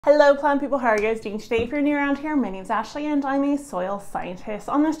Hello plant people, how are you guys doing today? If you're new around here, my name is Ashley and I'm a soil scientist.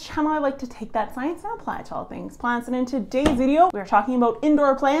 On this channel I like to take that science and apply it to all things plants, and in today's video we're talking about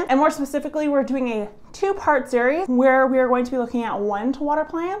indoor plants, and more specifically we're doing a two-part series where we are going to be looking at when to water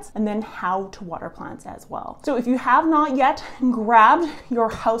plants and then how to water plants as well. So if you have not yet grabbed your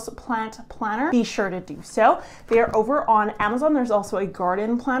house plant planner, be sure to do so. They are over on Amazon. There's also a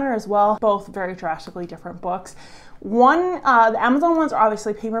garden planner as well, both very drastically different books. The Amazon ones are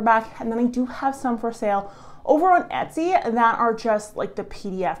obviously paperback, and then I do have some for sale over on Etsy that are just like the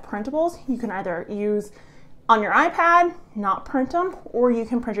PDF printables. You can either use on your iPad, not print them, or you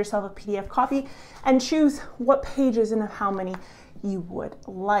can print yourself a PDF copy and choose what pages and how many you would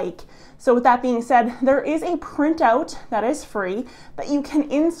like. So with that being said, there is a printout that is free that you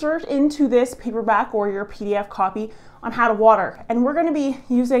can insert into this paperback or your PDF copy on how to water. And we're going to be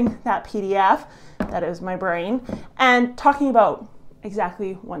using that PDF, that is my brain, and talking about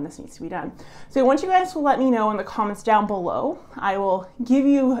exactly when this needs to be done. So once you guys will let me know in the comments down below, I will give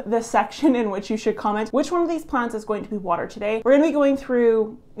you the section in which you should comment which one of these plants is going to be watered today. We're going to be going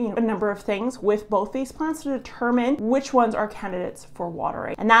through a number of things with both these plants to determine which ones are candidates for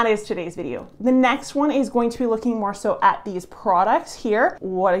watering, and that is today's video. The next one is going to be looking more so at these products here,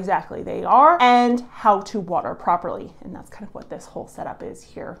 what exactly they are and how to water properly, and that's kind of what this whole setup is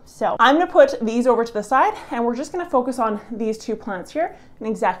here. So I'm going to put these over to the side and we're just going to focus on these two plants here and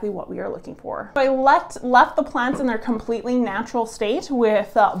exactly what we are looking for. So I left the plants in their completely natural state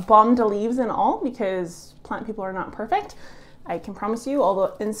with bummed leaves and all, because plant people are not perfect. I can promise you,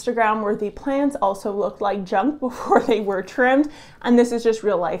 although Instagram worthy plants also looked like junk before they were trimmed, and this is just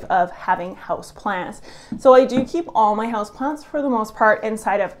real life of having house plants. So I do keep all my house plants for the most part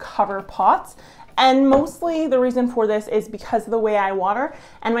inside of cover pots, and mostly the reason for this is because of the way I water,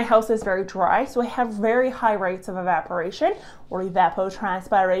 and my house is very dry, so I have very high rates of evaporation, or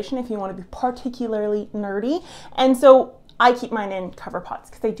evapotranspiration if you want to be particularly nerdy. And so I keep mine in cover pots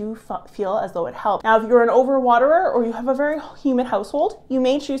because they do feel as though it helps. Now, if you're an overwaterer or you have a very humid household, you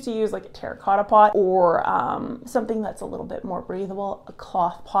may choose to use like a terracotta pot or something that's a little bit more breathable, a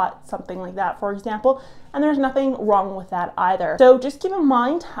cloth pot, something like that, for example. And there's nothing wrong with that either. So just keep in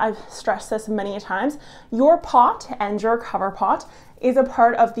mind, I've stressed this many times, your pot and your cover pot is a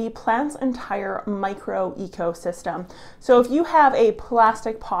part of the plant's entire micro ecosystem. So if you have a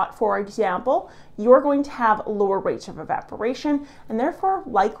plastic pot, for example, you're going to have lower rates of evaporation and therefore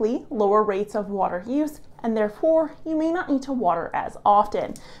likely lower rates of water use, and therefore you may not need to water as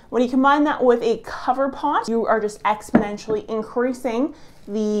often. When you combine that with a cover pot, you are just exponentially increasing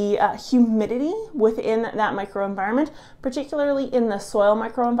the humidity within that microenvironment, particularly in the soil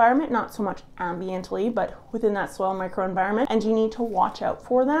microenvironment, not so much ambiently, but within that soil microenvironment, and you need to watch out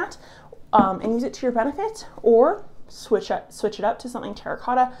for that and use it to your benefit, or switch it up to something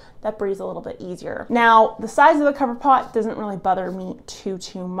terracotta that breathes a little bit easier. Now, the size of the cover pot doesn't really bother me too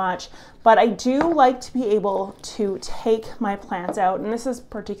much, but I do like to be able to take my plants out, and this is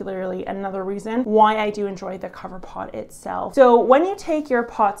particularly another reason why I do enjoy the cover pot itself. So when you take your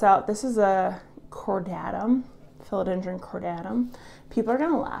pots out, this is a cordatum, philodendron cordatum. People are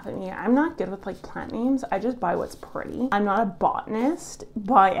gonna laugh at me. I'm not good with like plant names. I just buy what's pretty. I'm not a botanist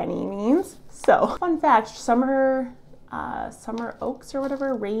by any means. So fun fact, summer oaks or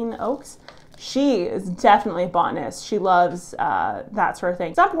whatever, rain oaks, she is definitely a botanist. She loves that sort of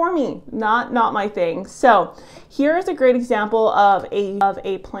thing. Stop warming, not my thing. So here is a great example of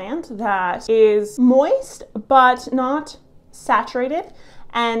a plant that is moist but not saturated,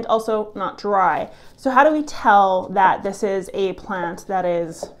 and also not dry. So how do we tell that this is a plant that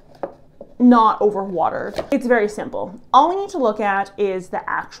is not overwatered? It's very simple. All we need to look at is the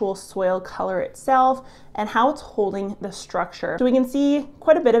actual soil color itself and how it's holding the structure. So we can see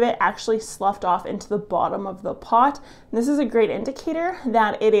quite a bit of it actually sloughed off into the bottom of the pot. And this is a great indicator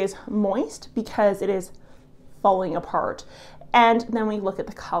that it is moist because it is falling apart. And then we look at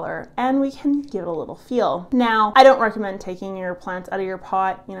the color and we can give it a little feel. Now, I don't recommend taking your plants out of your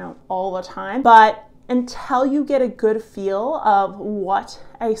pot, all the time, but until you get a good feel of what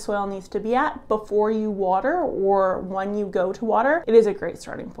a soil needs to be at before you water or when you go to water, it is a great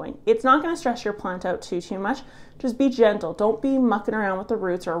starting point. It's not going to stress your plant out too much. Just be gentle. Don't be mucking around with the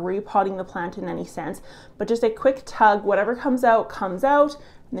roots or repotting the plant in any sense, but just a quick tug. Whatever comes out, and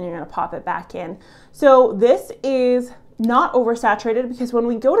then you're going to pop it back in. So this is not oversaturated because when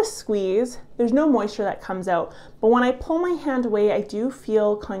we go to squeeze, there's no moisture that comes out. But when I pull my hand away, I do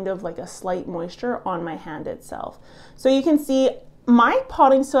feel kind of like a slight moisture on my hand itself. So you can see my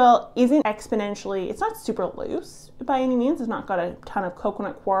potting soil isn't exponentially, it's not super loose by any means. It's not got a ton of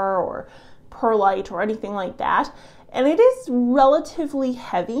coconut coir or perlite or anything like that. and it is relatively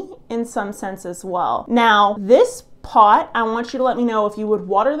heavy in some sense as well. Now, this pot, I want you to let me know if you would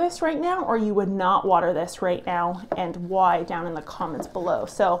water this right now or you would not water this right now, and why, down in the comments below.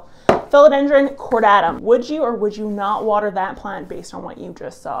 So, philodendron cordatum, would you or would you not water that plant based on what you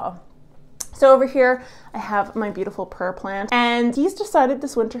just saw? So over here, I have my beautiful prayer plant, and he's decided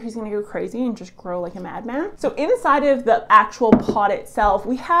this winter he's gonna go crazy and just grow like a madman. So inside of the actual pot itself,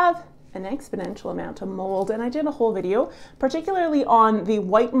 we have an exponential amount of mold, and I did a whole video particularly on the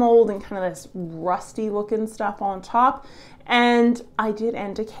white mold and kind of this rusty looking stuff on top, and I did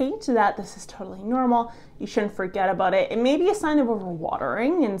indicate that this is totally normal. You shouldn't forget about it. It may be a sign of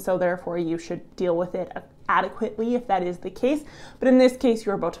overwatering, and so therefore you should deal with it adequately if that is the case. But in this case,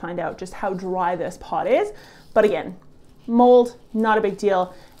 you're about to find out just how dry this pot is. But again, mold, not a big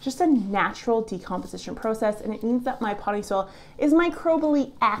deal, just a natural decomposition process, and it means that my potting soil is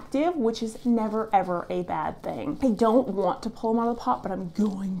microbially active, which is never ever a bad thing. I don't want to pull him out of the pot, but I'm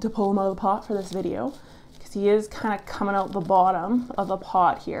going to pull him out of the pot for this video because he is kind of coming out the bottom of the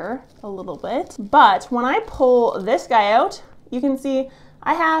pot here a little bit. But when I pull this guy out, you can see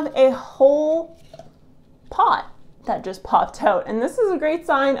I have a whole pot that just popped out, and this is a great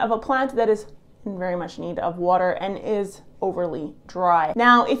sign of a plant that is in very much need of water and is overly dry.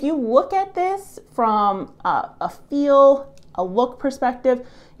 Now, if you look at this from a feel, a look perspective,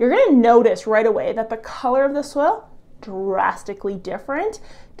 you're gonna notice right away that the color of the soil drastically different,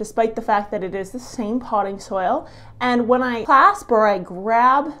 despite the fact that it is the same potting soil. And when I clasp or I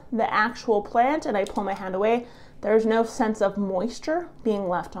grab the actual plant and I pull my hand away, there's no sense of moisture being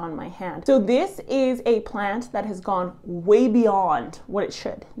left on my hand. So this is a plant that has gone way beyond what it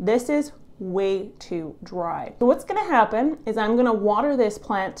should. This is way too dry. So what's gonna happen is I'm gonna water this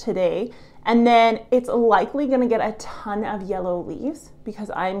plant today, and then it's likely gonna get a ton of yellow leaves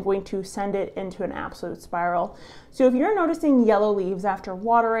because I'm going to send it into an absolute spiral. So if you're noticing yellow leaves after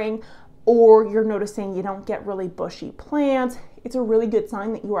watering, or you're noticing you don't get really bushy plants, it's a really good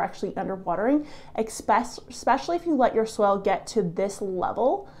sign that you are actually underwatering, especially if you let your soil get to this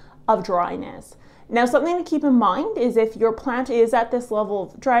level of dryness. Now, something to keep in mind is if your plant is at this level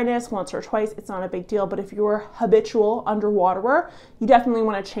of dryness once or twice, it's not a big deal. But if you're a habitual underwaterer, you definitely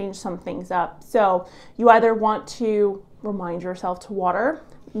want to change some things up. So you either want to remind yourself to water,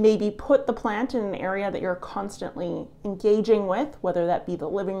 maybe put the plant in an area that you're constantly engaging with, whether that be the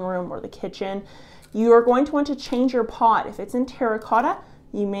living room or the kitchen. You are going to want to change your pot. If it's in terracotta,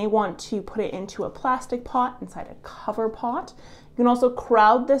 you may want to put it into a plastic pot inside a cover pot. You can also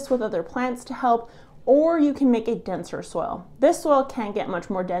crowd this with other plants to help, or you can make a denser soil. This soil can't get much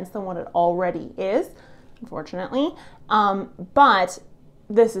more dense than what it already is, unfortunately, but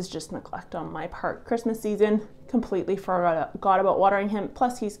this is just neglect on my part. Christmas season, completely forgot about watering him.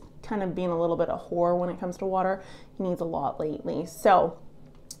 Plus, he's kind of being a little bit of a whore when it comes to water. He needs a lot lately. So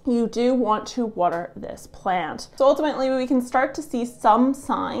you do want to water this plant. So ultimately, we can start to see some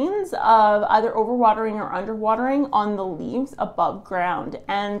signs of either overwatering or underwatering on the leaves above ground.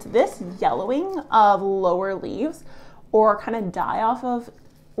 And this yellowing of lower leaves, or kind of die off of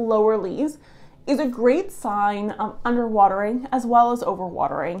lower leaves, is a great sign of underwatering as well as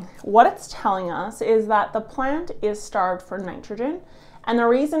overwatering. What it's telling us is that the plant is starved for nitrogen. And the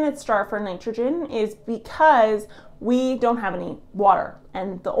reason it's starved for nitrogen is because we don't have any water.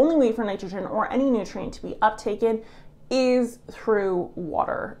 And the only way for nitrogen or any nutrient to be uptaken is through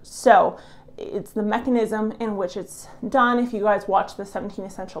water. So it's the mechanism in which it's done. If you guys watch the 17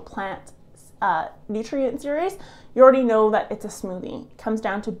 Essential Plants nutrient series, you already know that it's a smoothie. It comes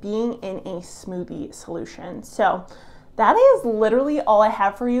down to being in a smoothie solution. So that is literally all I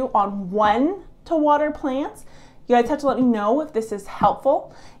have for you on when to water plants. You guys have to let me know if this is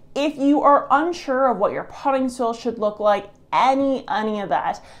helpful. If you are unsure of what your potting soil should look like, any of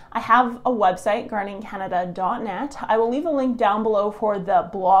that, I have a website, gardeningcanada.net. I will leave a link down below for the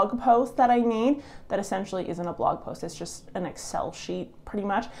blog post that I made. That essentially isn't a blog post, it's just an Excel sheet pretty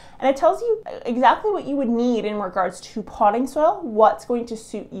much. And it tells you exactly what you would need in regards to potting soil, what's going to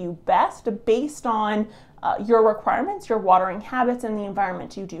suit you best based on your requirements, your watering habits, and the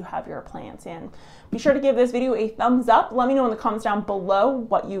environment you do have your plants in. Be sure to give this video a thumbs up. Let me know in the comments down below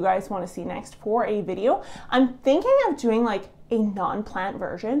what you guys want to see next for a video. I'm thinking of doing like a non-plant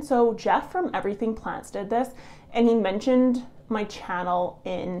version. So Jeff from Everything Plants did this, and he mentioned my channel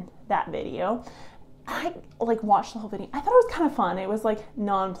in that video. I like watched the whole video. I thought it was kind of fun. It was like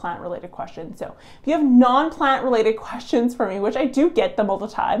non-plant related questions. So if you have non-plant related questions for me, which I do get them all the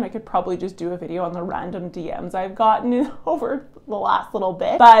time, I could probably just do a video on the random DMs I've gotten over the last little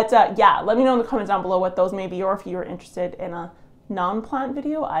bit. But yeah, let me know in the comments down below what those may be, or if you're interested in a non-plant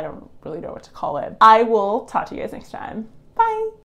video. I don't really know what to call it. I will talk to you guys next time. Bye.